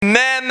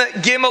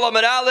Gimel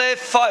Amud Aleph,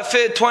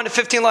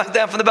 15 lines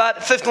down from the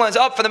bottom, 15 lines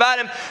up from the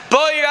bottom.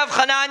 Boy Rav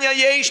Chananya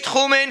yesh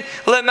tchumin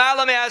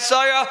lemala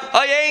me'asara,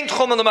 ayin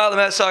tchumin lemala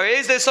me'asara.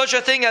 Is there such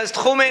a thing as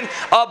tchumin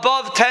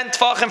above 10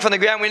 tfachim from the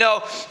ground? We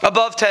know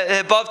above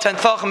 10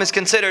 tfachim is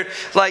considered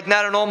like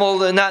not a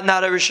normal,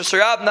 not a Rosh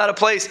Hashanah, not a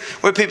place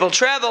where people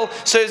travel.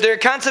 So is there a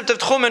concept of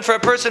tchumin for a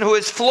person who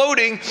is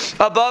floating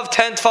above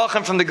 10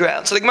 tfachim from the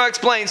ground? So the Gemara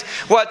explains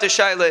what the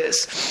shaila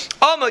is.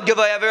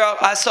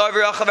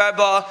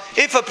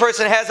 If a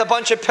person has a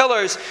bunch of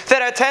pillars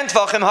that are 10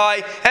 tvachim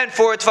high and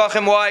 4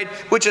 tvachim wide,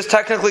 which is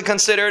technically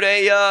considered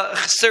a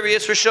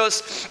serious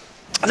rishus,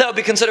 that would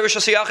be considered Rosh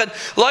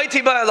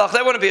Hashanah.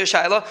 That wouldn't be a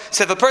shaila.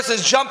 So if a person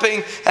is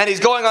jumping and he's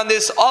going on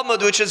this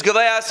amud, which is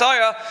Gavei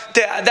Asara,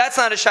 that's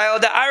not a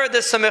shaila. The Ara de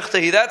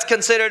Samichtahi, that's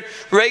considered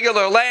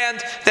regular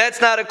land.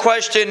 That's not a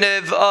question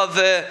of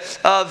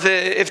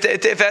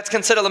if that's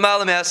considered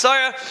Lamal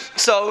Asara.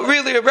 So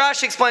really,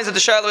 Rashi explains that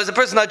the shaila is a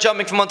person not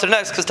jumping from one to the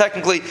next because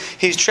technically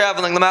he's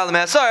traveling Lamal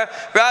Asara.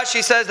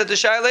 Rashi says that the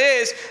shaila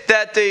is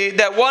that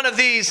one of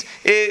these,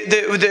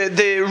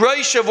 the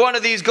roish of one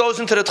of these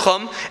goes into the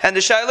tchum, and the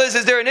shaila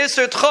is there an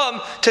Isser Tchum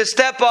to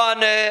step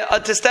on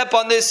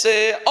this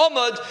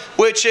Amud,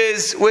 which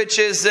is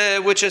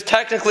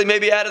technically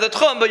maybe out of the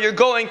Tchum, but you're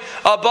going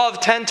above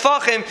 10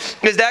 Tfachim.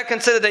 Is that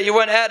considered that you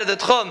went out of the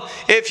Tchum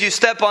if you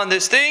step on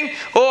this thing,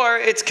 or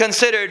it's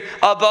considered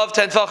above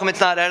 10 Tfachim?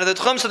 It's not out of the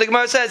Tchum. So the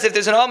Gemara says if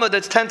there's an Amud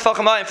that's 10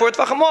 Tfachim high and 4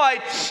 Tfachim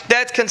wide,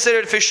 that's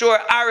considered for sure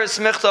Aris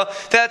Michta.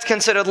 That's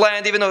considered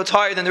land, even though it's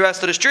higher than the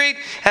rest of the street.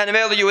 And in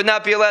Mela, you would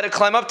not be allowed to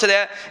climb up to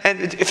that.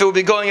 And if it would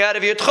be going out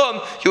of your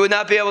Tchum, you would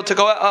not be able to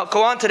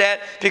go on to that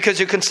because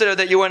you consider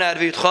that you went out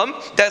of your tchum.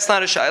 That's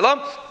not a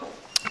shayla.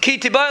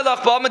 Let's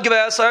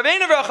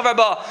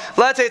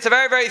say it's a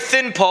very, very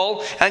thin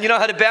pole, and you know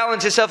how to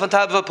balance yourself on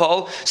top of a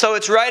pole, so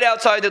it's right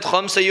outside the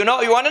tchum. So you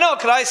want to know,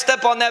 can I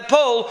step on that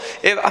pole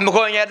if I'm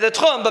going out of the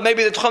tchum, but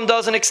maybe the tchum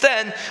doesn't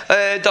extend,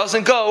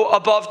 doesn't go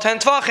above 10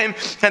 tvachim,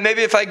 and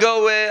maybe if I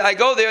go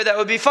there, that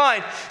would be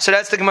fine. So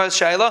that's the Gemara's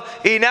shayla.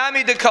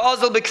 Inami de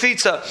ka'azal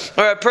b'kfitza,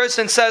 where a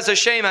person says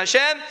Hashem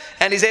Hashem,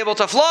 and he's able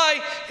to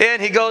fly,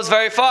 and he goes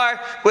very far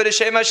with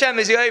Hashem Hashem,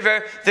 is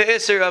over the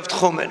isser of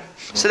tchumen.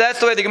 So that's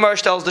the way the Gemara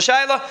tells the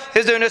shaila.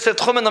 Is there an issue of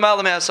tchumen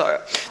l'malam me'asara?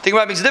 The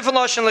Gemara makes a different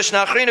lashon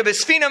l'shnachrina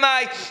b'sfina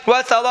mai.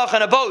 What's the halacha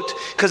on a boat?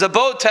 Because a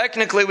boat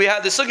technically, we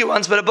have the sugi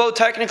ones, but a boat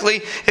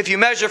technically, if you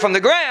measure from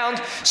the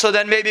ground, so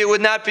then maybe it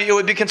would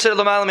be considered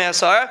l'malam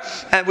me'asara.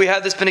 And we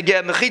have this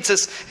benegeh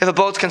mechitzas if a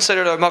boat's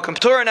considered a makam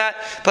p'tur or not.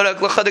 But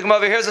the Gemara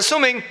over here is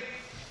assuming.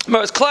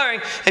 It's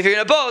clearing, if you're in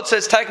a boat, so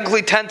it's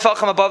technically 10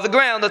 tfachim above the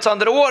ground, that's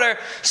under the water,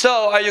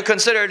 so are you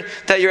considered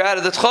that you're out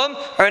of the tchum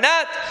or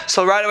not?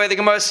 So right away the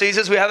Gemara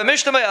sees we have a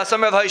Mishnah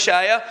Mayasam Rav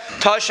Haishaya,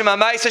 Tashim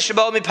Amaisa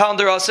Shabal Mi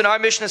Pandaras, and our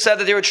Mishnah said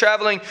that they were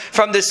traveling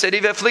from this city,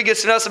 and their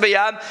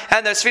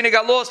Sfina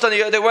got lost on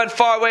they went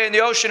far away in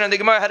the ocean, and the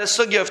Gemara had a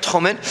sugya of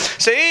tchumen.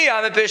 So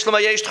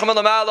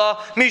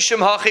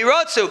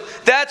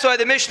that's why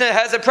the Mishnah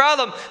has a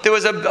problem. There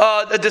was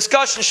a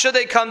discussion, should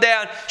they come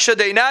down, should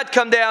they not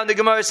come down? The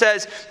Gemara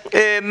says, actually,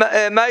 it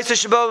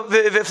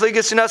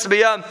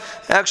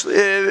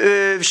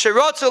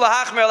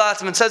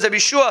says that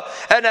Yeshua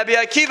and Rabbi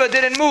Akiva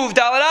didn't move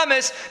Dalet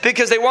Amis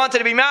because they wanted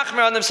to be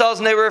machmer on themselves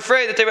and they were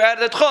afraid that they were out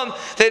of the tchum.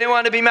 They didn't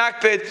want to be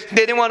makbid.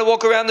 They didn't want to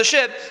walk around the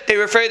ship. They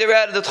were afraid they were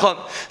out of the tchum.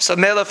 So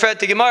Mela fred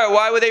to Gemara,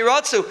 why were they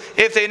ratzu?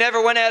 If they never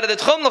went out of the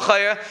tchum,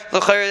 l'chayr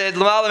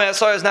l'malam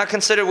asar is not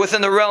considered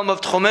within the realm of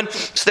tchumen.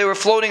 So they were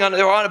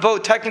they were on a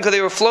boat. Technically,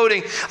 they were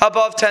floating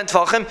above 10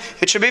 tvachim.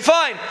 It should be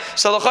fine.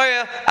 So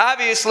l'chayr,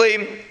 obviously.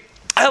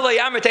 Why were they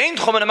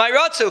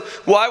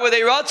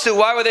ratzu?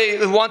 Why were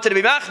they wanted to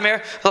be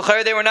machmir?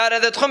 They were not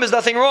at the tchum. There's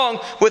nothing wrong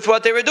with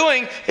what they were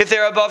doing if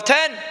they're above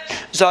 10.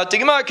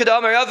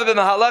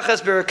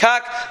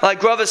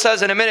 Like Rava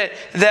says in a minute,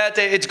 that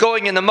it's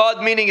going in the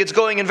mud, meaning it's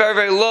going in very,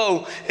 very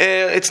low.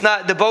 It's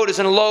not, the boat is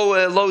in a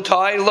low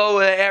tide, low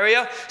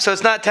area, so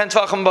it's not 10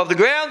 tvachim above the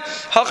ground.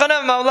 We're going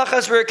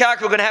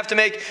to have to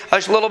make a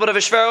little bit of a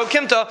shvero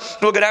kimta.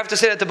 We're going to have to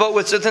say that the boat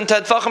was within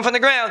 10 tvachim from the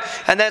ground,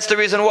 and that's the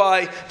reason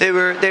why they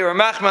were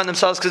machmir on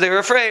themselves, because they were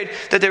afraid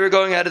that they were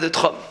going out of the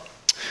tchum.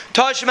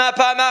 The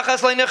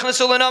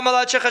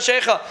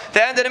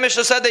end of the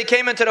Mishnah said they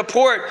came into the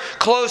port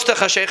close to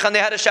Chashecha and they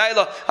had a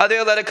shayla. Are they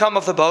allowed to come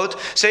off the boat?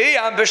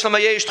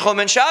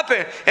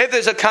 If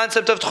there's a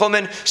concept of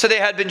tchumen, so they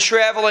had been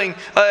traveling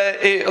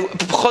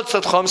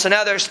so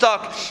now they're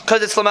stuck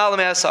because it's l'malam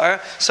asar.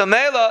 So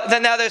Mela,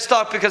 then now they're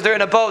stuck because they're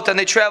in a boat and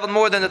they traveled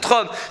more than the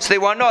tchum. So they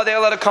want to know, are they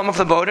allowed to come off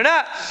the boat or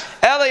not?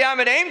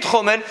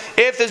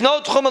 If there's no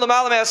tchum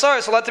l'malam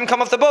asar, so let them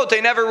come off the boat. They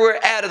never were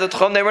out of the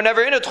tchum. They were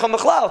never in a tchum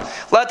m'chlal.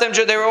 Let them.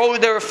 They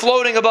were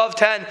floating above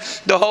 10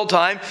 the whole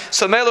time.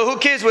 So Mela, who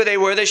cares where they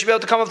were? They should be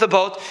able to come off the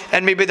boat,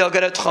 and maybe they'll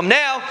get a tchum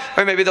now,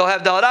 or maybe they'll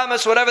have Dalet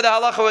Amas, whatever the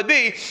halacha would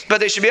be. But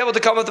they should be able to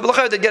come off the boat.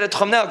 They get a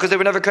tchum now because they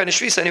were never kind of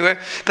shvisa anywhere.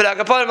 But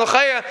Agapadim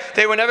l'chayra,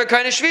 they were never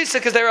kind of shvisa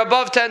because they were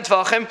above 10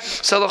 tvachim.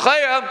 So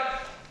l'chayra,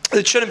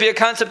 It shouldn't be a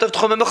concept of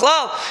tchum and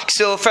b'chlal.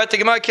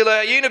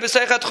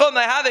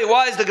 I have it.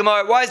 Why is the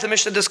Gemara? Why is the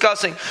Mishnah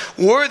discussing?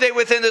 Were they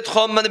within the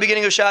tchum on the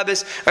beginning of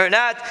Shabbos or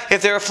not?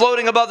 If they were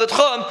floating above the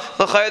tchum,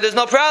 there's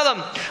no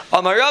problem.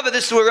 Amar Rava,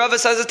 this is where Rava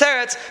says a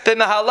teretz.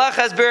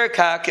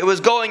 It was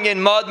going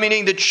in mud,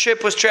 meaning the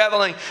ship was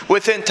traveling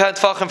within 10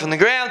 tefachim from the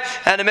ground,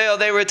 and the male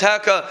they were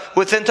taka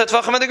within 10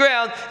 tefachim of the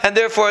ground, and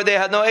therefore they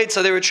had no aid,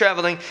 so they were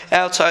traveling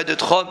outside the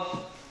tchum.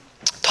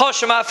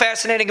 Toshima,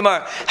 fascinating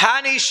Gemara.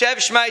 Hani Shev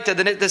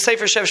Shmaita, the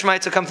Sefer Shev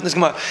Shmaita come from this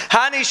Gemara.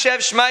 Hani Shev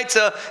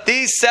Shmaita,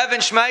 these 7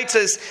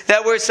 Shmaitas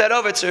that were set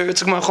over, it's a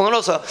Gemara Cholon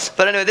also.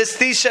 But anyway, these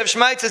Shev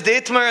Shmaitas, the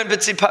Itmar and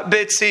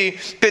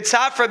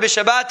Bitzafra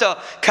B'Shabbata,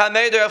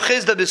 Kameder of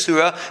Chizda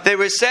B'Sura, they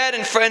were said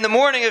in the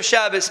morning of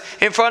Shabbos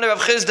in front of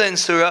Chizda in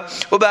Surah,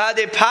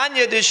 Ubahade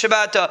Panya de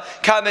Shabbata,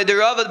 Kameder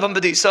Ravad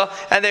Bambadisa,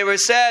 and they were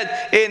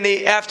said in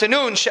the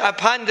afternoon,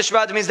 Panya de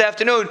Shabbata means the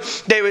afternoon,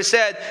 they were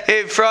said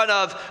in front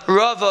of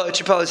Rava,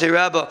 say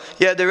Rabba.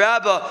 Yeah, the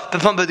Rabba, the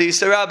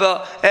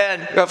Rabba,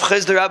 and Rav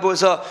Chizda. Rabba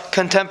was a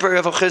contemporary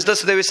of Rav Chizda.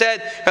 So they were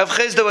said, Rav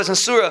Chizda was in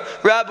Surah,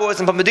 Rabba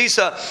was in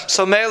Pamadisa.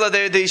 So Mela,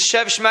 the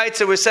Shev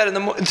Shmaitza were said in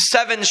the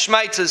 7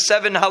 Shmaitzas,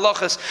 7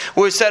 halachas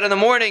were said in the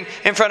morning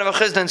in front of Rav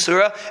Chizda in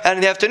Surah, and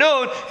in the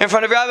afternoon in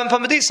front of Rabba and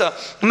Pamadisa.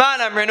 Man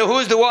Amrinu, who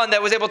is the one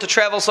that was able to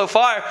travel so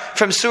far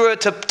from Surah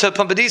to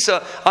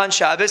Pamadisa on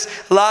Shabbos?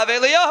 Lav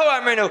Eliyahu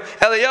Amrinu.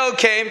 Eliyahu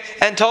came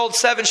and told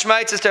 7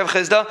 Shmaitzas to Rav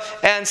Chizda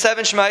and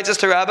 7 Shmaitzas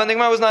to Rabba. And the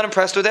Gemara was not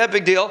impressed with that.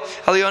 Big deal.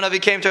 Eliyahu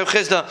Navi came to Rav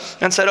Chizda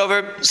and said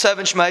over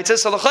 7 Shmaitzas.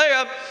 So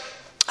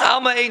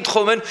Alma ain't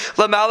tchumen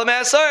lamala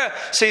me'asara.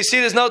 So you see,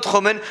 there's no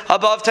tchumen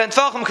above 10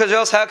 tefachim, because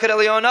else how could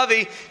Eliyahu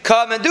Navi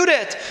come and do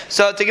that?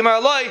 So the Gemara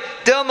Loi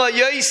Dilma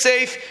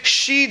Yosef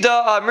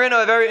Shida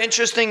Amrina, a very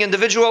interesting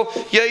individual.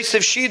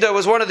 Yosef Shida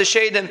was one of the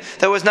shadim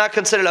that was not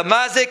considered a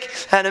mazik,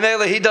 and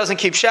Amela he doesn't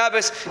keep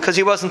Shabbos because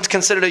he wasn't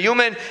considered a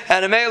human,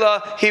 and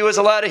Amela he was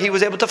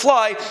able to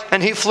fly,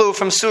 and he flew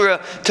from Surah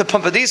to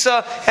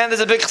Pampadisa. And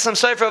there's a big chasam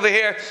sefer over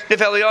here. If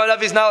Eliyahu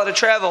Navi is not allowed to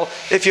travel,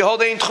 if you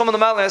hold ein tchumen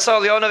lamala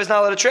me'asara, Eliyahu Navi is not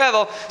allowed to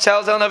travel. So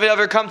how does Eliyahu Navi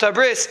ever come to a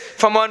bris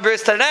from one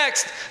bris to the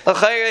next?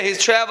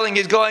 He's traveling,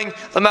 he's going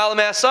l'mal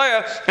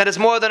me'asara, and it's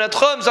more than a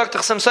tchum, zok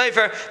t'chsam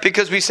sefer,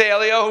 because we say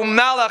Eliyahu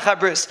malach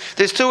habris.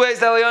 There's 2 ways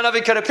that Eliyahu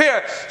Navi could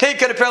appear. He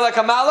could appear like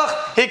a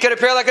malach, he could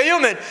appear like a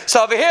human.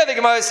 So over here the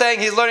Gemara is saying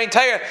he's learning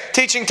Torah,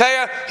 teaching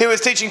Torah, he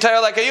was teaching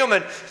Torah like a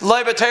human.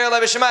 Leiba Torah,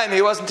 leiba shemaim,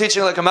 he wasn't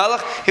teaching like a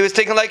malach, he was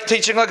teaching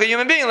like a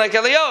human being, like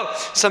Eliyahu.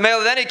 So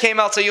then he came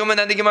out as a human,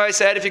 and the Gemara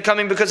said if you're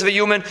coming because of a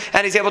human,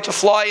 and he's able to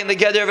fly in the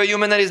gather of a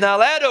human, then he's not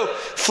allowed to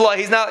fly.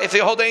 He's not. If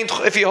you hold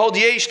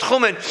yesh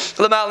tchumen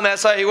l'mal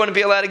me'asara, he wouldn't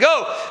be allowed to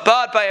go.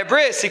 But by a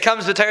bris, he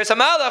comes to teres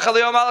hamalach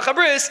Eliyahu malach a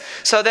bris.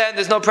 So then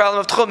there's no problem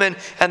of tchumen,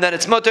 and then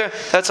it's mutter.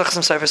 That's what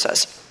Chasam Sefer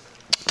says.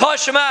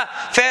 Toshima,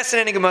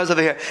 fascinating Gemara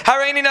over here.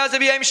 Hareini nazir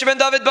b'yom sheben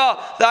David ba.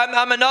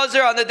 I'm a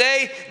nazir on the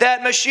day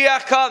that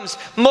Mashiach comes.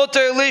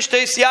 Mutter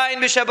lishtes yain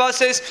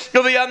b'Shabbosis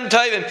u'b'yom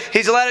tovim.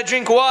 He's allowed to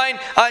drink wine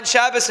on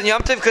Shabbos and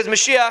Yom Tov because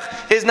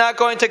Mashiach is not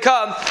going to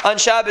come on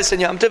Shabbos and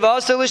Yom Tov.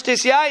 Also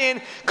lishtes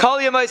yain kol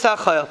yomos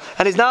hachayil,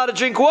 and he's not allowed to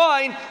drink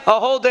wine a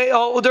whole day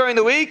during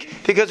the week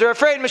because they're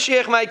afraid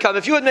Mashiach might come.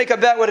 If you would make a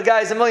bet with a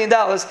guy, $1 million.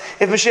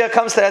 If Mashiach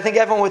comes today, I think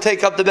everyone would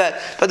take up the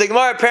bet. But the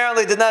Gemara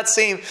apparently did not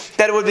seem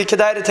that it would be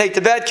kedai to take the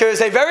bet.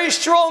 There's a very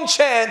strong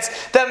chance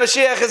that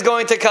Mashiach is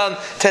going to come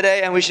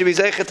today, and we should be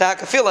zeichet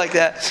to feel like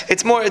that.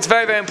 It's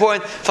very, very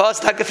important for us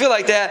to feel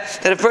like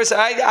that a person,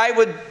 I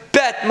would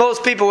bet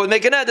most people would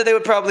make an ad that they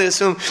would probably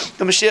assume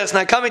the Mashiach is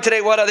not coming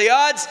today. What are the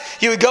odds?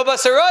 You would go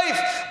basarayv.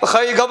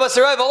 You go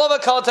basarayv. All over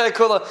kol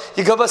te'kula.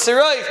 You go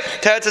basarayv.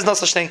 Teretz is no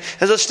such thing.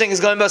 There's no such thing as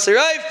going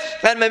basarayv.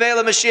 And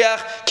Memela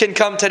Mashiach can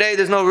come today.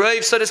 There's no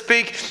rayv, so to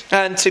speak.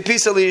 And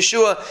Tzipisa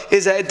Yeshua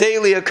is a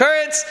daily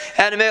occurrence.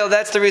 And Memela,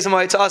 that's the reason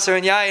why it's aser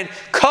and yayin.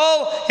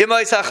 Kol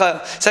yemais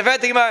hachayil. So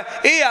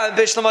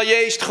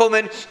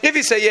if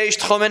you say yesh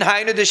tchumen,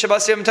 hainu de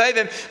Shabbos yom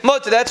tovim,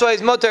 mutter. That's why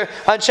he's mutter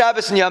on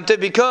Shabbos and Yom Tov,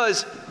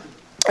 because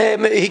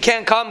he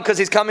can't come because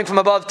he's coming from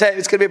above 10.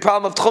 It's going to be a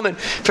problem of tchumen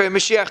for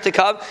Mashiach to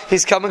come.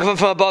 He's coming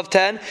from above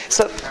 10.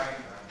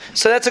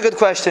 So that's a good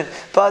question.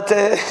 But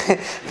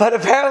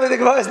apparently the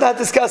Gemara is not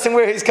discussing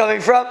where he's coming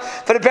from.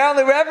 But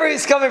apparently wherever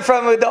he's coming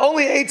from, the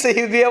only eitzah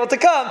he would be able to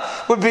come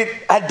would be,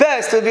 at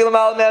best, would be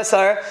l'mal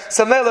me'asara.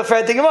 So Mela,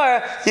 for the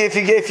Gemara,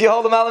 if you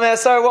hold l'mal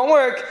me'asara, it won't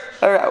work.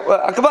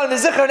 Akabana, the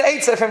zikr and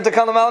eitzah for him to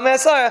come l'mal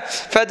me'asara.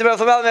 For the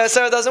l'mal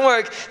me'asara doesn't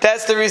work.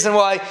 That's the reason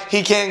why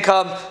he can't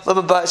come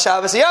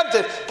Shabbos Yom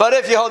Tov. But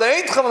if you hold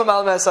ein tchum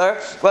l'mal me'asara,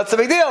 what's the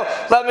big deal?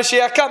 Let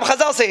Mashiach come.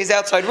 Chazal say he's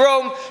outside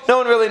Rome. No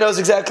one really knows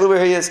exactly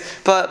where he is.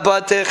 But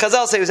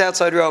Chazal say he was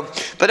outside Rome.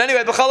 But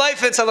anyway,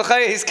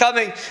 he's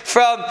coming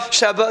from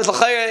Shabbos.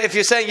 If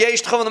you're saying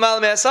yesh tchum l'mal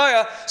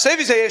me'asara, so if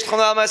you say yesh tchum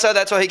l'mal me'asara,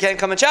 that's why he can't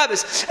come on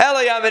Shabbos.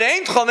 Why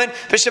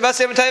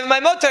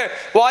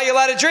are you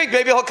allowed to drink?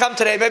 Maybe he'll come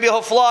today. Maybe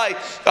he'll fly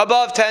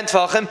above 10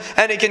 Tvachim,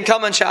 and he can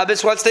come on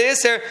Shabbos. What's the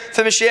Isser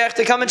for Mashiach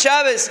to come on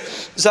Shabbos?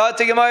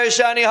 Zati Gemara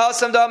Shani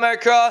Hasam Damer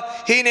Kra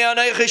Hine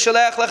Anochi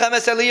Shalech Lechem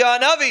Es Eliyahu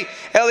Hanavi.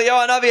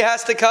 Eliyahu Hanavi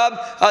has to come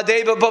a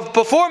day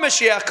before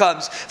Mashiach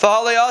comes.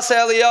 V'halei Asa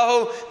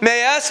Eliyahu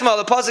Me'esma.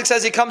 The pasuk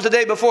says he comes the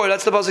day before.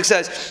 That's the pasuk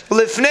says.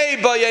 Lifnei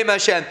B'Yem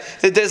Hashem.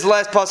 There's the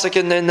last pasuk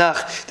in the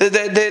Nach.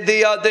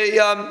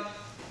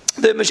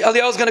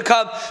 Eliyahu is going to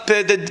come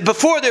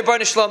before the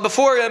B'nai Shalom,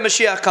 before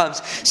Mashiach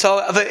comes. So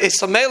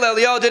Mela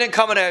Eliyahu didn't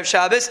come on Erev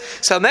Shabbos.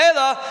 So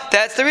Mela,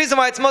 that's the reason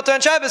why it's Mutter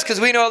on Shabbos, because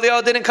we know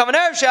Eliyahu didn't come on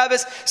Erev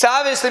Shabbos. So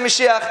obviously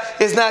Mashiach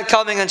is not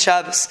coming on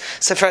Shabbos.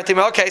 So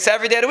okay, so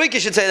every day of the week you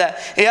should say that.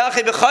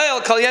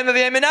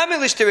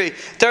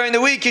 During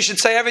the week you should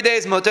say every day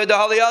is Mutter.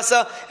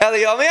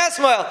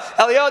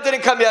 Eliyahu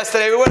didn't come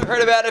yesterday. We would have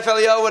heard about it if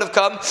Eliyahu would have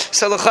come.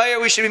 So l'chayr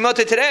we should be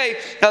Mutter today.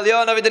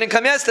 Eliyahu Navi didn't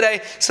come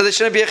yesterday, so there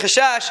shouldn't be a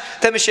chashash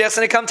that Mashiach's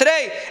going to come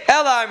today.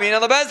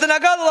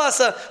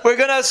 We're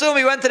going to assume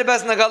he went to the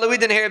Bezdin Nagadol. We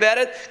didn't hear about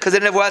it because they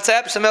didn't have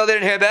WhatsApp. So Mela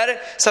didn't hear about it.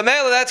 So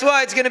Mela, that's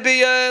why it's going to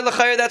be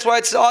l'chayr. That's why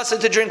it's awesome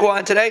to drink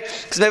wine today,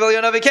 because maybe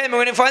Eliyahu came and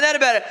we didn't find out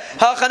about it.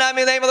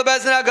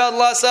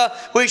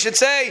 We should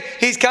say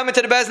he's coming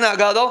to the Bezdin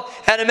Nagadol,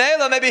 and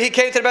Mela, maybe he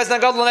came to the Bezdin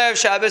Nagadol on Erev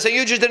Shabbos, and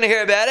you just didn't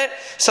hear about it.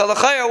 So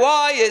l'chayr,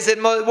 why is it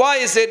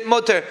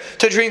mutter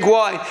to drink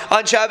wine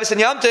on Shabbos and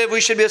Yom Tov?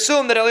 We should be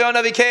assumed that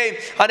Eliyahu came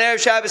on Erev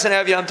Shabbos and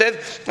Erev Yom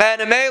Tov.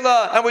 And a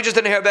Mela, and we just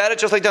didn't hear about it,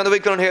 just like during the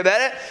week we don't hear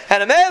about it.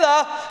 And a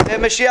Mela,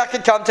 Mashiach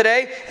could come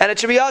today, and it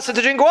should be also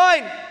to drink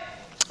wine.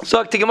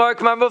 So to Gemara,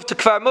 K'mar Muftach,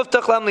 K'far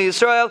Muftach, Lam Li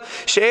Yisrael,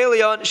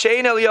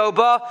 She'ein Eliyahu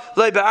Ba,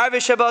 Loi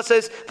Ba'arvi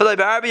Shabbases, V'loi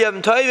Ba'arvi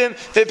Yom Tovim,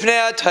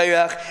 V'pnei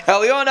HaTorach.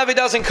 Eliyahu Navi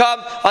doesn't come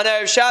on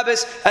Erev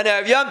Shabbos and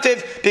Erev Yom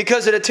Tov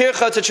because of the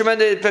Tircha. It's a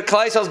tremendous,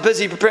 Klal Yisrael's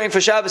busy preparing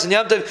for Shabbos and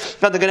Yom Tov,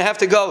 but they're going to have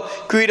to go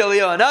greet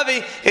Eliyahu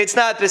Navi. It's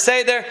not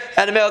Beseder,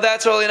 and the male,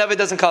 that's why Eliyahu Navi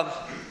doesn't come.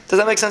 Does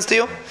that make sense to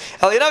you?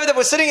 Eliyahu that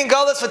was sitting in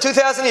Galus for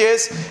 2,000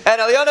 years,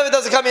 and Eliyahu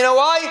doesn't come. You know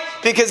why?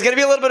 Because it's going to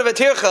be a little bit of a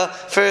tircha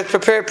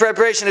for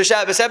preparation of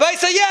Shabbos. Everybody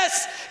say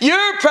yes.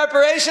 Your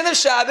preparation of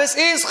Shabbos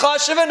is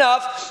chashuv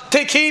enough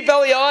to keep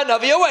Eliyahu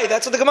Navi away.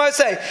 That's what the Gemara is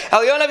saying.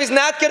 Eliyahu Navi is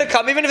not going to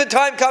come, even if the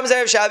time comes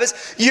Erev Shabbos.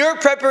 Your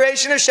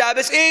preparation of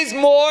Shabbos is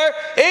more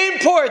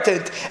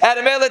important. And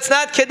it's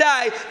not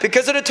kedai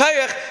because of the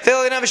Torah. The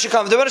Eliyahu Navi should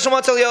come. If the Rebbe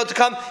wants Eliyahu to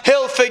come,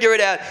 he'll figure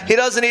it out. He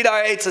doesn't need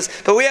our eitzes.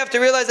 But we have to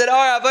realize that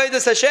our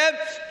avodas Hashem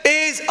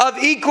is of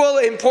equal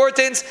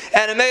importance,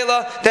 and a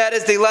Mela, that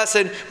is the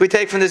lesson we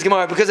take from this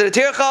Gemara. Because of the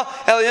Tircha,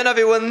 Eliyahu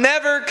Navi will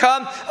never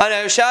come on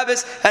Erev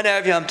Shabbos and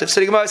Erev Yom Tov. So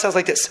the Gemara sounds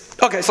like this.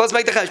 Okay, so let's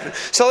make the cheshbon.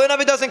 So Eliyahu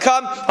Navi doesn't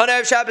come on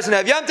Erev Shabbos and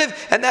Erev Yom Tov,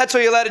 and that's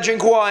why you're allowed to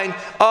drink wine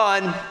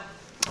on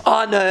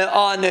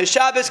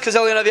Shabbos, because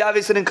Eliyahu Navi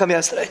obviously didn't come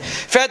yesterday.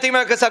 So if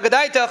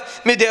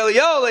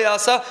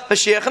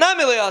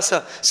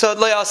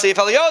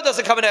Eliyahu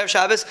doesn't come in Erev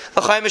Shabbos,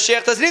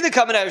 Mashiach doesn't need to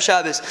come in Erev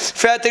Shabbos.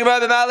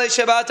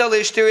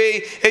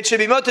 It should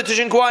be mutter to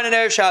drink wine on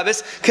Erev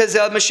Shabbos, because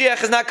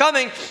Mashiach is not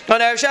coming on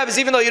Erev Shabbos,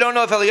 even though you don't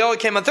know if Eliyahu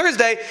came on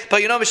Thursday,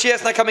 but you know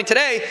Mashiach's not coming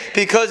today,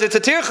 because it's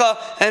a tircha,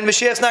 and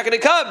Mashiach's not going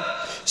to come.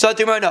 So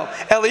no.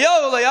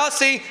 Eliyahu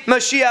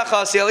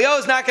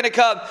is not going to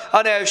come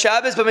on Erev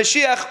Shabbos, but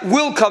Mashiach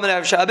will come in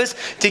Erev Shabbos.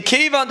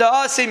 Tikivan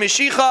da'asi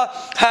Mashiach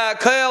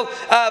ha'kel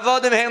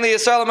avodim henli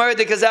Yisrael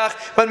amardi kazach.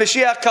 When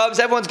Mashiach comes,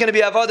 everyone's going to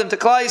be avodim to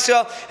Klal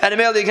Yisrael, and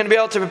immediately you're going to be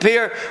able to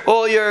prepare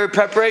all your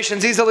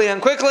preparations easily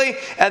and quickly,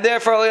 and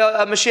therefore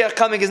Mashiach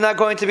coming is not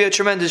going to be a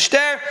tremendous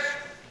shter.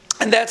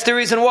 And that's the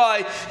reason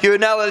why you're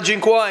not allowed to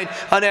drink wine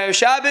on Erev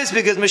Shabbos,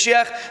 because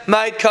Mashiach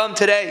might come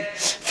today.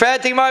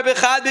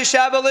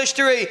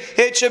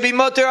 It should be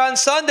mutter on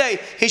Sunday.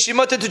 He should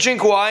mutter to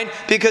drink wine,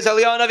 because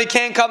Eliyahu Navi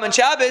can't come on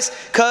Shabbos,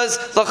 because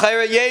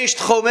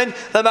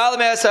Eliyahu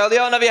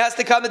Navi has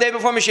to come the day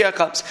before Mashiach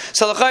comes.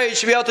 So he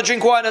should be able to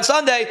drink wine on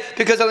Sunday,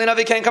 because Eliyahu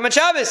Navi can't come on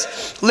Shabbos.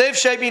 Live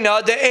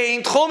Shebina, there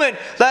ain't Tchumen.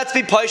 Let's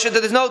be patient that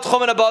there's no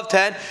Tchumen above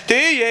 10.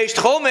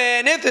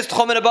 If there's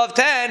Tchumen above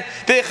 10,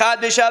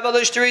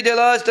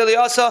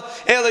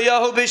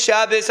 Eliyahu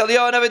b'Shabbos.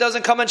 Eliyahu Navi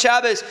doesn't come on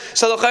Shabbos,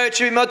 so the chayyot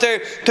should be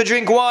mutter to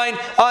drink wine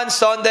on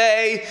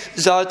Sunday.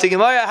 Zati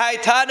Gemara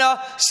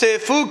Haytana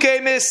sefuke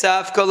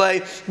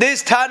misafkolei.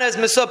 This Tana is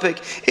mesupik.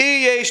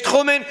 Yesh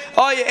tchumen,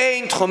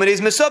 ein tchumen.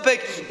 He's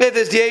mesupik. If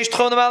there's yesh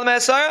tchumen mal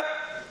me'asara,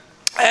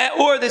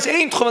 or this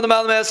ain't Tchum of the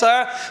Mal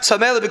Me'asar, so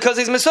Mele, because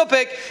he's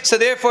Mesupik, so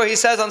therefore he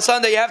says on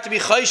Sunday you have to be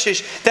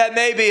Chayshish that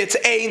maybe it's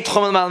ain't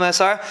Tchum of the Mal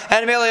Me'asar,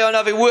 and Eliyahu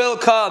Navi will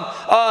come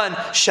on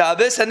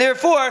Shabbos, and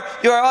therefore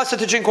you are also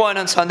to drink wine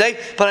on Sunday,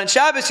 but on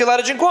Shabbos you're allowed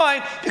to drink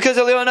wine because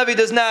Eliyahu Navi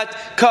does not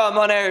come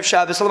on Erev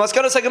Shabbos. So the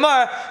Maskanos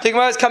Gemara, the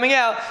Gemara is coming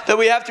out that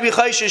we have to be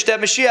Chayshish that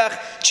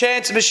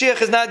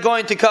Mashiach is not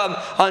going to come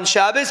on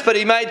Shabbos, but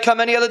he might come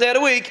any other day of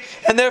the week,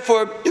 and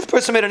therefore if a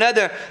person made an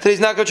eder that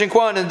he's not going to drink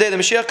wine on the day that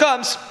Mashiach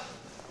comes,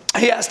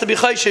 he has to be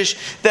chayshish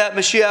that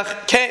Mashiach's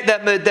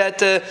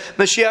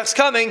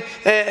coming,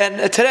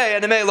 and today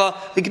and the Mela,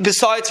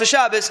 besides for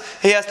Shabbos,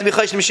 he has to be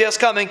chayshish Mashiach's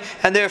coming,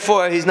 and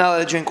therefore he's not allowed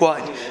to drink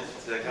wine.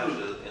 If you're going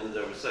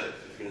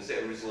to say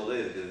every single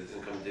day that it didn't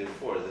come the day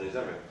before, then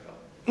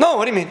No,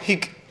 what do you mean?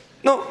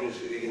 No.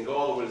 He can go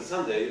all the way to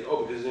Sunday.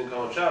 Because he didn't come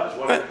on Shabbos.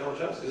 Why didn't he come on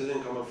Shabbos? Because he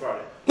didn't come on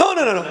Friday. No.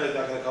 He's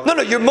not going to come. No.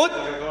 You're He's not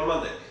going to come on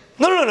Monday.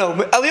 No.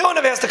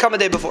 Eliyonav has to come a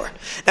day before.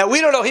 Now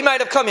we don't know. He might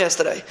have come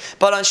yesterday,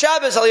 but on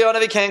Shabbos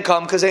Eliyonav can't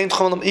come because ain't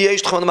tchon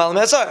l'malam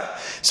esar.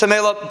 So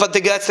but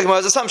that's the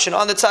Gemara's assumption.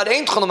 On the tzad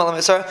ain't tchon l'malam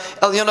esar.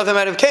 Eliyonav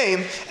might have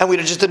came, and we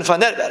just didn't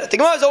find out about it. The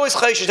Gemara is always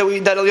chayshish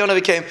that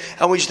Eliyonav came,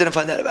 and we just didn't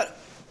find out about it.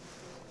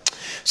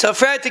 So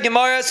Friday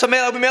Gemara, so we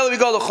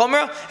go to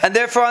Chumrah, and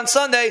therefore on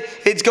Sunday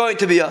it's going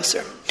to be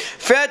Aser.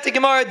 Friday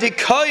Gemara,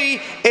 Dikai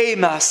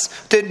Emas,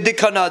 the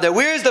Kanada.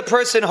 Where is the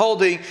person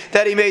holding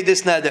that he made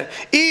this neder?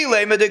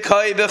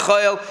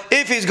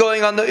 If he's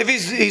going on if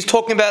he's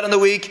talking about on the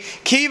week,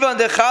 Kivan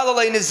de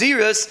Chalalei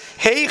Naziris,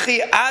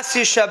 Heichi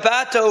Asi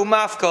Shabbata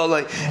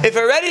Umafkalei. If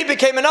already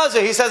became a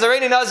Nazir, he says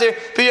already Nazir,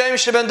 B'yayim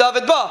Sheben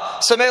David Ba.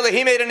 So Mele,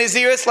 he made a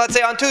Naziris, let's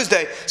say on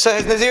Tuesday. So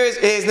his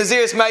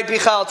Naziris might be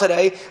Chal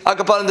today.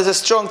 Akapan, there's a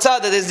strong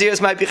tzad that his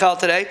Naziris might be Chal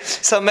today.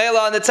 So Mele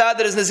on the tzad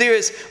that his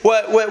Naziris,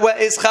 what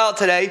is Chal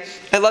today?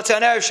 And let's say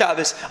on Erev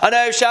Shabbos. On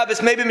Erev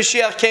Shabbos, maybe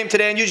Mashiach came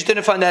today and you just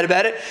didn't find out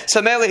about it.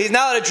 So Mele, he's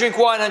not allowed to drink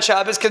wine on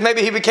Shabbos because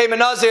maybe he became a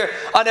Nazir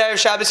on Erev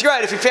Shabbos. You're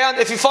right. If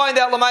you find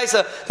out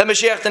Lamaisa that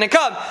Mashiach didn't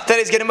come, then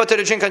he's getting mutter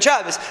to drink on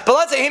Shabbos. But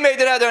let's say he made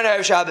the neder on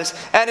Erev Shabbos,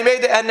 and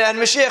and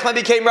Mashiach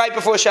maybe came right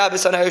before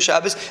Shabbos on Erev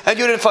Shabbos, and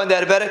you didn't find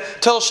out about it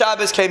till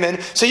Shabbos came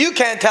in. So you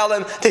can't tell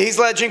him that he's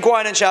allowed to drink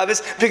wine on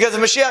Shabbos because if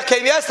Mashiach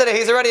came yesterday,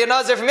 he's already a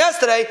Nazir from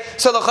yesterday.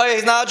 So l'chayah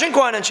he's not allowed to drink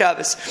wine on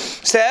Shabbos.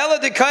 So ela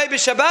dekai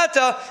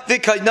b'Shabbata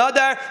v'kai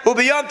nadar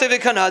u'b'Yom Tov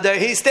v'kai nadar.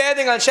 He's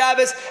standing on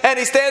Shabbos and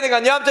he's standing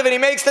on Yom Tov and he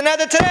makes the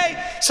neder today.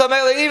 So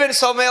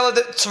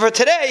for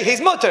today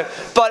he's mutter,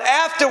 but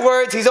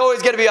afterwards he's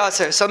always going to be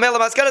aser. So mele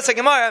maskana say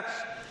Gemara.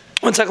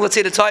 One second, let's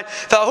see the time.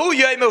 The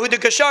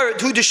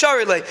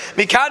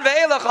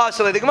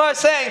Gemara is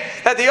saying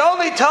that the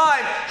only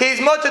time he's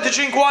mutter to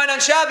drink wine on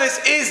Shabbos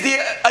is the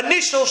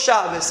initial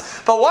Shabbos.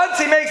 But once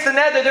he makes the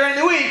neder during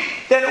the week,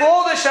 then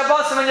all the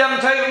Shabbosim and Yom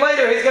Tovim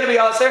later he's going to be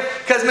aser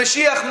because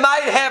Mashiach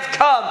might have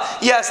come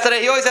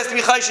yesterday. He always has to be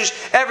chayshish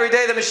every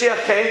day that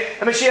Mashiach came.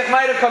 And Mashiach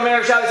might have come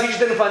Erev Shabbos, he just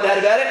didn't find out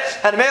about it.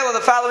 And Mela,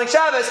 the following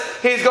Shabbos,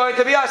 he's going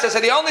to be aser.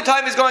 So the only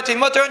time he's going to be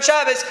mutter on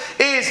Shabbos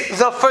is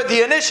for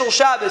the initial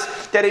Shabbos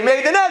that he made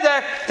the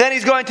neder, then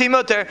he's going to be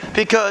mutter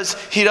because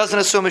he doesn't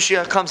assume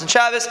Mashiach comes on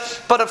Shabbos.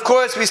 But of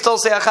course, we still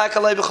say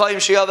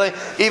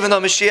even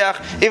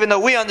though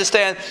we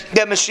understand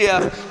that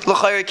Mashiach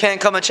l'chayr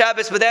can't come on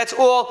Shabbos, but that's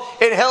all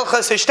in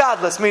Hilchas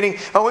Hishtadlus, meaning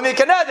when we make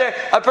a neder,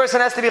 a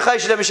person has to be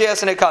chayshish that Mashiach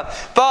is going to come.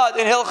 But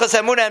in Hilchas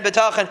Emunah and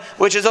Betachin,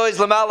 which is always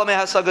Lamala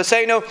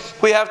Mehasagasenu,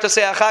 we have to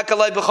say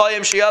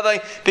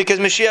because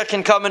Mashiach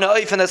can come in a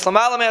oif, and that's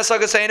Lamala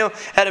Mehasagasenu,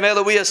 and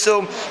Amela we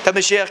assume that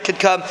Mashiach can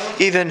come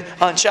even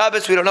on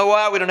Shabbos. We don't know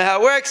why, we don't know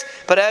how it works,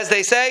 but as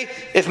they say,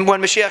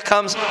 when Mashiach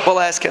comes, we'll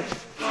ask him.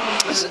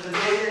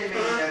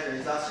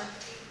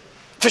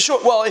 For sure.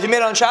 Well, if he made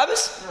it on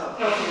Shabbos?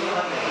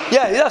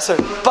 Yeah, yes, sir.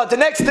 But the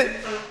next day,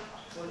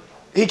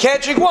 he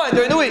can't drink wine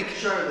during the week.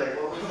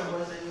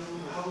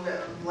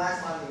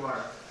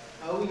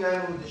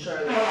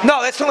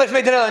 No, that's only if he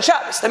made the neder on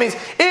Shabbos. That means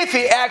if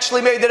he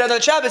actually made the neder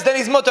on Shabbos, then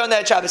he's mutter on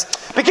that Shabbos.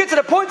 Because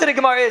the point of the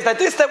Gemara is that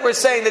we're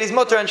saying that he's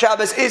mutter on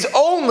Shabbos is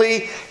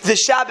only the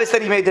Shabbos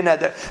that he made the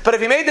neder. But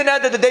if he made the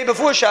neder the day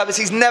before Shabbos,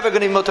 he's never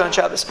going to be mutter on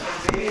Shabbos.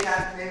 Maybe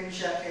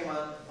Shaq came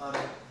on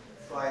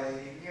Friday. You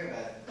didn't hear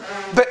about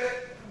it. But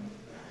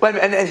wait a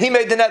minute, and he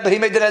made the neder. But he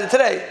made the neder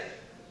today.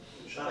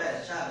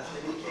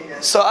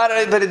 So I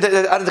don't. But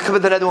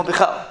the neder won't be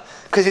chal.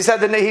 Because he said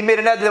that he made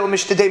an neder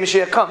that the day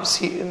Mashiach comes.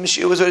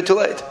 It was already too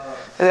late.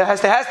 It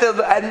has to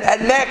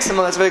at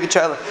maximum, that's a very good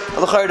child.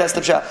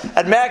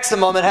 At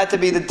maximum, it had to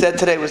be that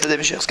today was the day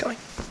Mashiach's coming.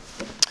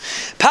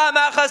 One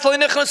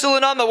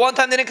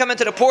time they didn't come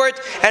into the port,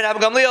 and Abu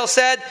Gamliel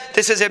said,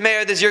 "This is your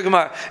mayor, this is your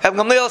Gemara." Abu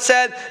Gamliel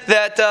said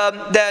that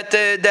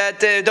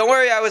don't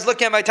worry, I was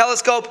looking at my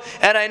telescope,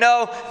 and I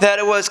know that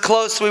it was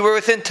close. We were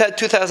within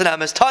 2,000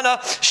 amas. Tana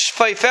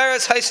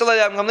Shfeiferes Haisalei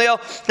Abu Gamliel.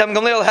 Abu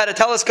Gamliel had a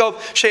telescope.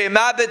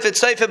 Sheimabit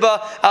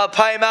v'tzayfeba al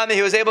payimami.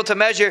 He was able to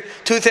measure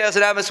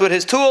 2,000 amas with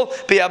his tool.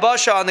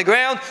 Biyabasha on the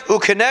ground.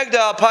 Ukenegda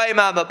al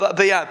payimama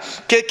biyam.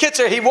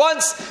 Kitzer, he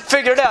once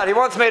figured it out. He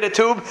once made a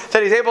tube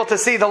that he's able to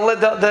see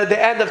the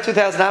end of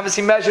 2,000 amas.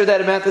 He measured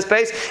that amount of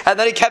space, and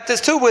then he kept his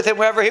tube with him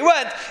wherever he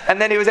went, and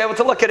then he was able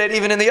to look at it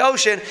even in the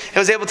ocean. He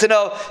was able to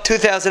know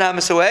 2,000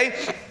 amas away.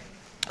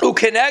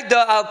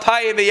 Ukenegda al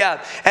payim b'yad,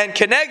 and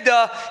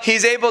kenegda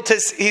he's able to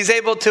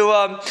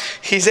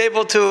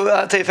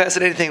I'll tell you a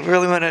fascinating thing. We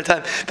really went out of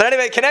time, but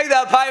anyway, kenegda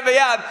al payim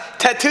b'yad,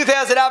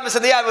 2,000 amas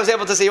in the yad was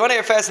able to see. You want to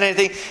hear a fascinating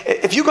thing?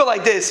 If you go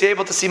like this, you're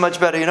able to see much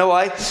better. You know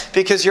why?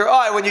 Because your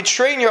eye, when you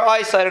train your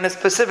eyesight on a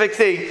specific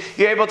thing,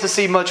 you're able to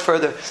see much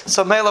further.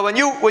 So Mela, when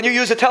you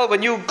use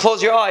when you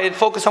close your eye and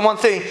focus on one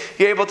thing,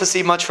 you're able to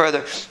see much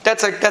further.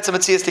 That's a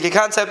metziastic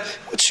concept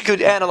which you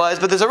could analyze,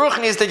 but there's a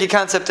ruchniistic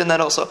concept in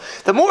that also.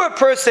 The more a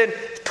person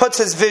person puts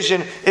his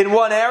vision in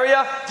one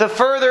area, the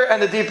further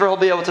and the deeper he'll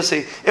be able to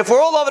see. If we're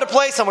all over the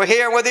place and we're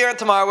here, we're there, and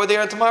tomorrow we're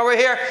there, and tomorrow we're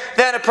here,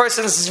 then a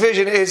person's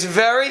vision is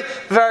very,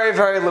 very,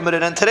 very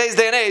limited. And today's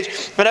day and age,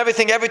 when every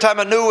time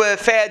a new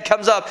fad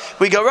comes up,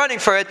 we go running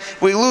for it,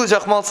 we lose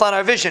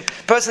our vision.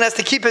 A person has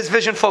to keep his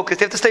vision focused.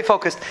 You have to stay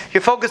focused.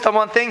 You're focused on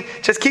one thing,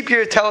 just keep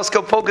your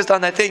telescope focused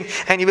on that thing,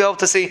 and you'll be able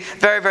to see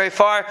very, very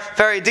far,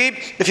 very deep,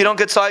 if you don't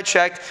get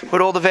sidetracked with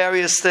all the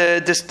various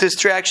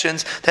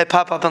distractions that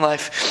pop up in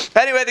life.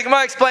 Anyway, the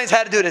Gemara explains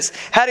how to do this.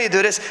 How do you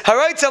do this? You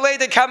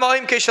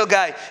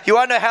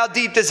want to know how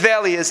deep this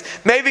valley is.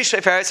 Maybe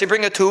you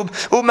bring a tube,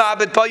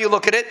 you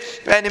look at it,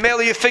 and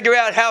you figure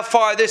out how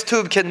far this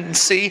tube can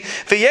see.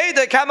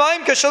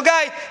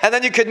 And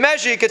then you could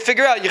measure, you could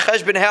figure out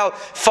how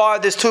far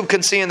this tube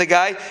can see in the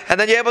guy, and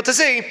then you're able to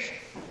see.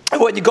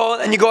 When you go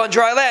on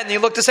dry land and you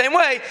look the same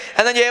way,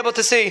 and then you're able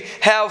to see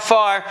how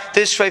far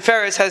this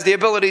Shveiferis has the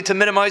ability to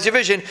minimize your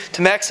vision,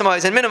 to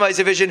maximize and minimize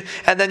your vision,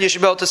 and then you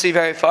should be able to see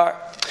very far.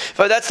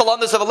 But that's the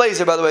lumdus of a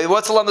laser, by the way.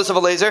 What's the lumdus of a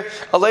laser?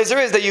 A laser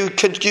is that you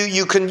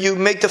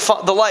make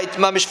the light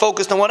mamish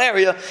focused on one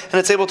area, and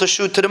it's able to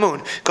shoot to the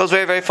moon. It goes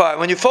very, very far.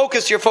 When you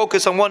focus your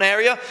focus on one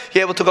area,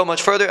 you're able to go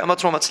much further and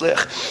much more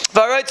matzliach.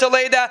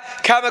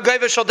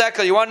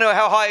 You want to know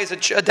how high is a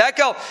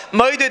dekel?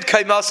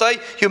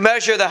 You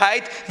measure the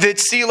height.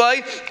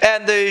 Vitzilai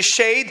and the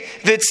shade,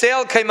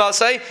 Vitzel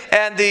Kaimasai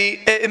and the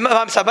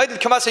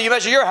you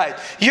measure your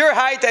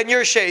height and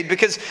your shade,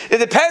 because it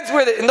depends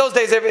where in those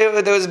days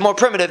it was more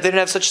primitive. They didn't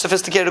have such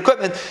sophisticated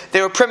equipment.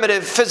 They were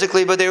primitive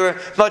physically, but they were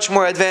much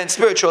more advanced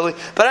spiritually.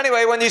 But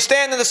anyway, when you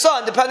stand in the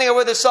sun, depending on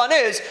where the sun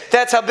is,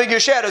 that's how big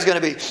your shadow is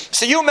going to be.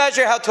 So you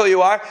measure how tall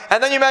you are,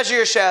 and then you measure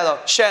your shadow,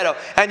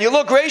 and you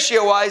look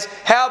ratio-wise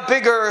how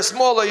bigger or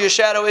smaller your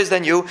shadow is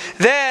than you.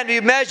 Then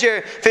you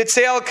measure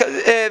Vitzel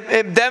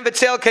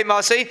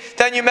Kaimasi,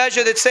 then you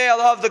measure the tail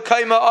of the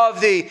kaima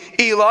of the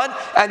Elon,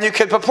 and you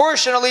can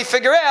proportionally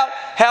figure out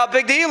how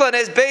big the Elon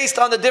is based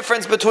on the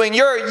difference between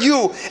you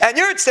and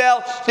your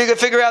tail. You can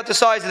figure out the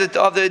size of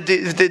the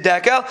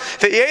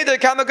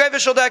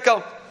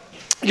decal.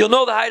 You'll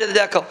know the height of the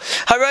decal.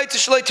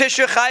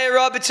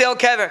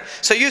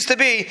 So it used to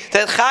be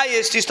that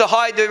chayis used to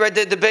hide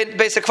the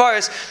basic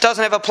forest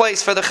doesn't have a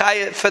place for the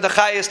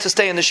chayis to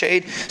stay in the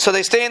shade. So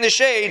they stay in the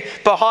shade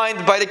by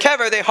the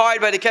kever. They hide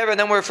by the kever, and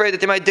then we're afraid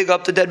that they might dig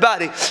up the dead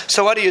body.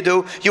 So what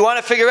do? You want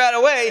to figure out a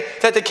way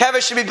that the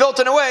kever should be built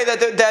in a way that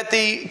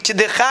the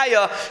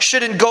chaya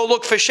shouldn't go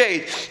look for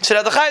shade. So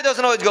now the chaya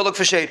doesn't always go look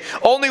for shade.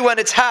 Only when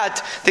it's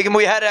hot.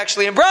 We had it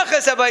actually in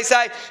brachas.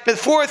 The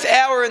 4th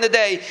hour in the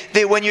day,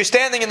 when you're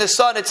standing in the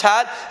sun, it's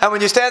hot, and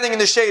when you're standing in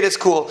the shade, it's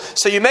cool.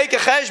 So you make a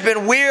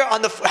cheshbon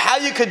how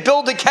you could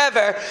build a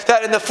kever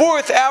that in the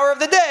 4th hour of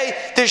the day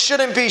there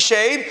shouldn't be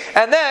shade,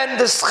 and then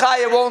the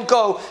chaya won't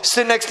go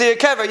sit next to your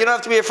kever. You don't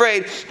have to be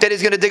afraid that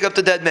he's going to dig up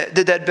the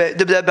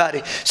dead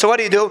body. So what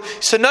do?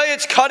 So now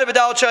it's cut of a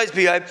dal chais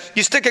biyai.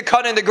 You stick a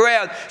cut in the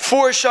ground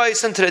 4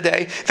 shais into the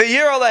day.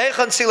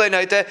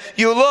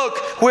 You look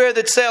where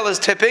the tzel is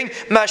tipping.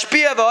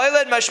 Mashpia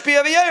v'oiled,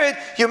 mashpia v'yerid.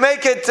 You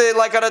make it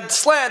like on a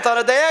slant, on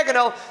a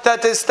diagonal,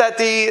 that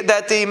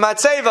the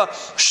matzeva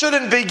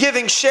shouldn't be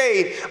giving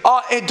shade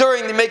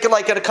make it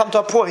like it'll come to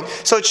a point.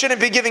 So it shouldn't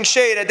be giving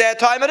shade at that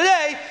time of the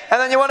day, and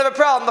then you won't have a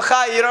problem. The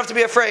chaya, you don't have to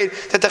be afraid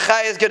that the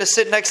chaya is going to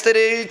sit next to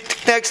the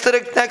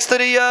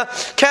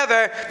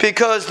kever,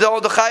 because the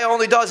chaya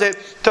only does it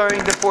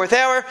during the 4th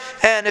hour,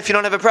 and if you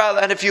don't have a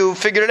problem, and if you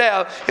figured it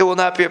out, it will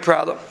not be a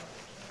problem.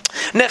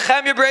 This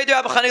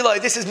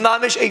is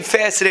mamish a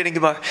fascinating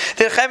Gemara.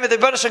 The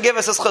Baruch Hashem gave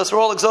us a schos.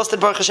 We're all exhausted,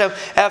 Baruch Hashem,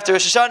 after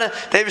Rosh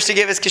Hashanah. The Eibishter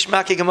gave us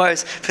kishmaki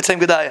Gemaras for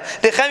Tzim Gedaya.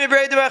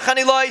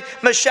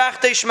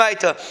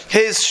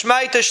 His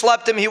shmaita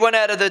schlepped him. He went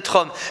out of the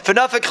tchum.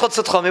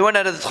 He went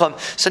out of the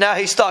tchum. So now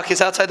he's stuck.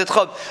 He's outside the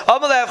tchum.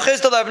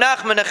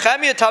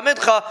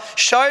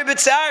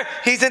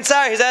 He's in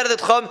tsar. He's out of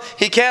the tchum.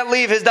 He can't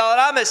leave his dalar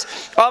amis.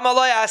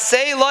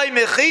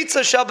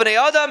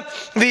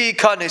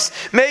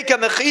 Make a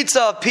mechitza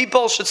of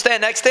people should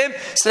stand next to him.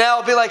 So now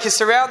it'll be like he's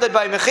surrounded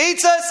by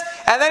mechitzas,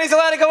 and then he's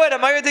allowed to go in.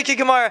 There's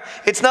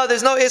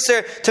no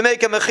isser to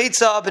make a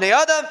mechitza of bnei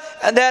adam,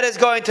 and that is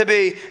going to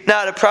be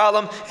not a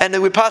problem.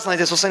 And we pass like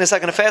this. We'll see in a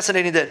second. A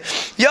fascinating did.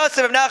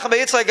 Yosef of Nachman,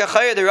 it's like a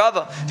chayir de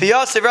Rava. The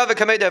Yosef Rava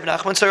kamed of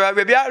Nachman. So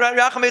Rabbi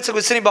Yitzchak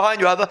was sitting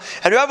behind Rava,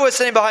 and Rava was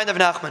sitting behind of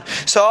Nachman.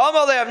 So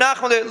Amalei of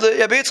Nachman,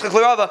 Rabbi Yitzchak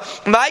Rava,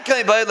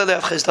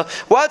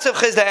 what's of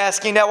Chizda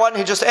asking? Now, why don't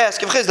he just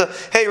ask of Chizda?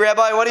 Hey,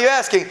 Rabbi, what are you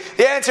asking?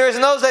 The answer is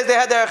in those days they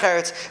had their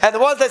cheretz, and the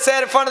ones that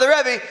sat in front of the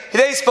Rebbe,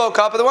 they spoke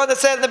up, and the ones that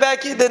sat in the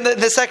back, in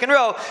the second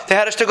row, they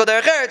had a shtickle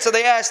their cheretz. So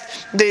they asked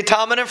the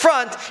Talmud in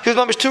front. He was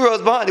almost 2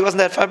 rows behind. He wasn't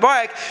that far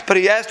back, but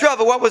he asked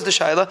Rava, what was the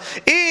shaila?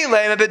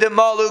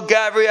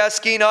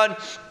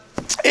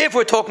 If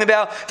we're talking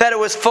about that it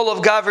was full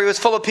of gavri, it was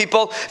full of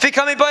people,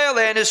 Vikami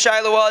Bayale, and his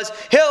shaila was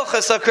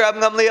Hilchas Krab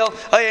Gamliel,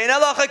 Ayin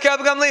Alacha Krab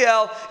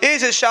Gamliel,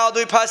 is his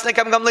Shaldui Pasnik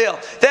Gamliel.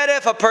 That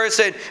if a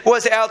person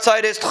was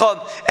outside his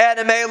tchum and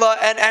a mela,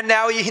 and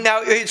now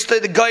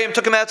the goyim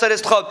took him outside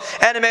his tchum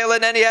and a mela,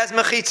 and then he has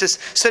mechitzas.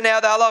 So now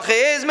the halacha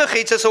is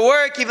mechitzas will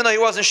work, even though he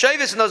wasn't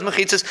shavis in those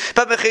mechitzas,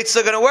 but mechitzas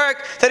are going to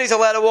work. Then he's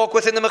allowed to walk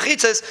within the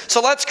mechitzas.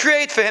 So let's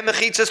create for him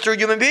mechitzas through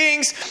human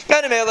beings,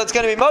 and a mela it's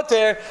going to be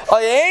moter.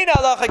 Ayin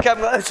Alacha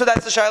Krab. So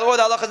that's the shayla. Or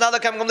the halacha is not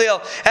like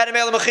gamliel. And a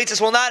male mechitzas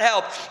will not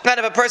help. And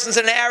if a person's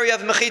in an area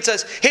of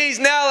mechitzas, he's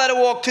now allowed to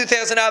walk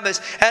 2,000 amas.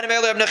 And a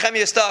male of nechem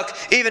is stuck,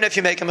 even if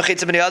you make a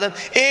mechitzah b'nei adam.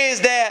 Is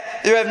there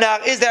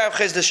Rav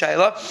Chiz the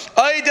shayla?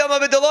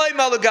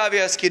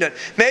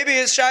 Maybe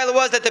his shayla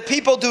was that the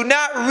people do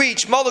not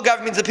reach.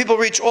 Malugav means the people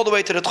reach all the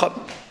way to the tchum.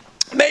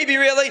 Maybe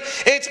really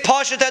it's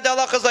pasha that the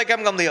halacha is like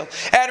Gamliel,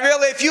 and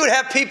really if you would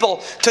have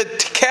people to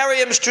carry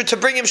him to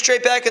bring him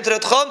straight back into the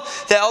tchum,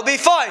 that'll be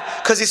fine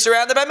because he's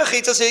surrounded by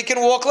mechitzah, so he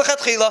can walk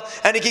lechatchila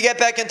and he can get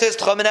back into his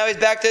tchum, and now he's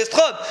back to his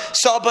tchum.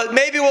 So, but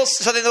maybe there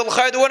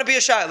wouldn't be a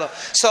shayla.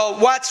 So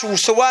what's Rav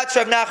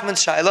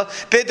Nachman's shayla?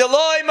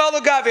 B'deloi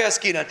malugavi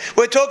askinan.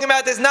 We're talking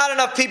about there's not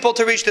enough people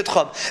to reach the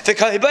tchum. The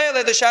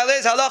shayla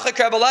is halacha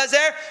Kabbalah,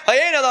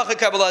 ayin halacha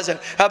Kabbalah.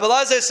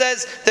 Kabbalah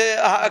says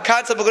the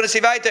concept we're going to see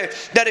weiter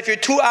that if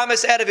you're 2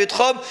 amas out of your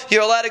tchum,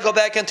 you're allowed to go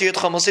back into your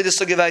tchum. We'll see this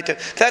sugya weiter.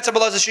 That's a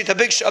Belazar sheet, a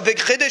big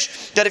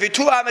chiddush, that if you're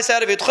 2 amas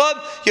out of your tchum,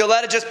 you're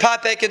allowed to just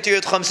pop back into your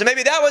tchum. So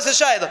maybe that was the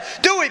shayla.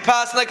 Do we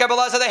pass like a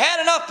Belazar? They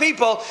had enough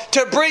people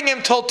to bring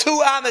him till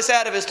 2 amas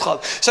out of his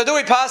tchum. So do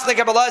we pass like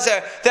a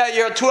Belazar that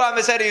you're 2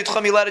 amas out of your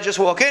tchum, you're allowed to just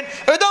walk in?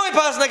 Or don't we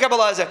pass like a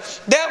Belazar?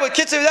 That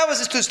was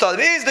his 2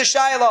 studies. Is the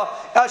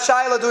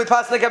shayla, do we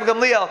pass like a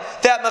Gamliel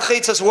that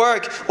mechitzas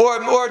work?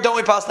 Or don't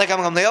we pass like a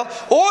Gamliel?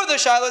 Or the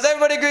shayla is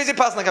everybody agrees you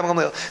pass like a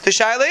Gamliel. The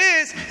shayla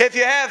is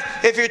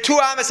if you're 2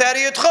 amas out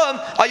of your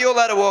tchum, are you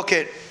allowed to walk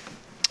in?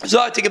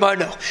 Zot to Gemara,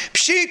 no.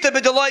 Pshita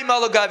b'deloi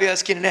malugavi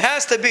askin. It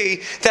has to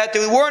be that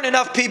there weren't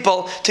enough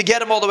people to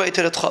get him all the way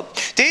to the tchum.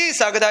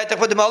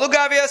 Put the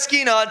malugavi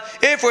askin on.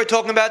 If we're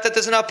talking about that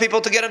there's enough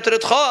people to get him to the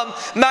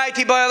tchum,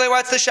 mighty boyle,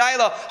 what's the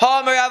shayla?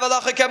 Hamer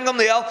avalacha kem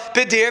gamliel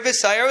b'dir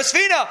v'sayer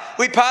v'svina.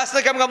 We pass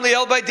the kem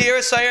gamliel by dir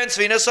v'sayer and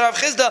svina. So Rav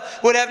Chizda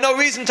would have no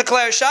reason to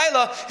declare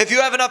shayla if you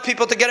have enough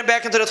people to get him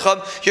back into the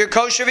tchum. You're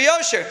kosher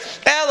v'yosher.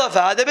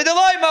 Elavad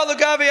b'deloi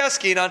malugavi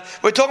askin on.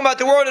 We're talking about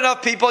there weren't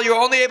enough people. You're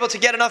only able to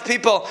get enough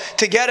people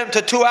to get him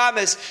to 2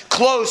 amas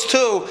close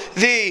to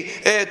the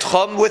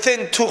tchum,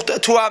 within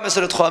 2 amas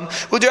of the tchum.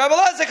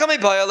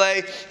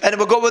 And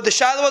we'll go with the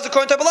shayla was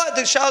according to Abelazar.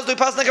 The shayla do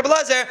pass like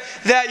Abelazar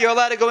that you're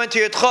allowed to go into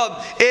your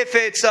tchum if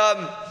it's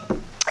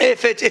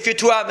if you're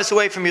 2 amas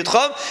away from your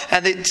tchum,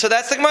 so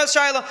that's the Gemara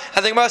shayla.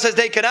 And the Gemara says,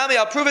 "Dekanami,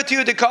 I'll prove it to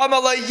you." The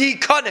Kamala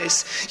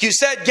Yikanis. You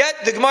said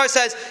the Gemara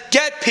says,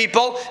 get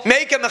people,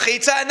 make a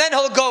mechitza, and then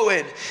he'll go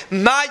in.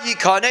 Ma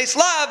Yikanis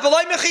lav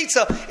b'loy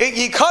mechitza.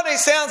 Yikanis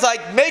sounds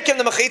like make him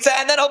the mechitza,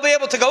 and then he'll be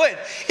able to go in.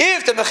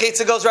 If the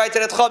mechitza goes right to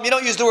the tchum, you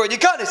don't use the word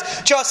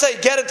Yikanis. Just say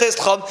get him to his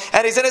tchum,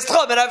 and he's in his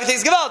tchum, and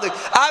everything's gewaldig.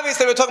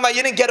 Obviously, we're talking about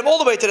you didn't get him all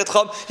the way to the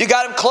tchum. You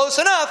got him close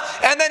enough,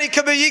 and then he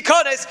could be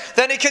Yikanis.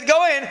 Then he could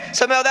go in.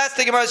 So now that's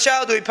the Gemara. Do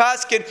we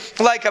paskin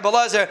like a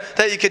Belazar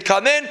that you could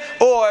come in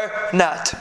or not?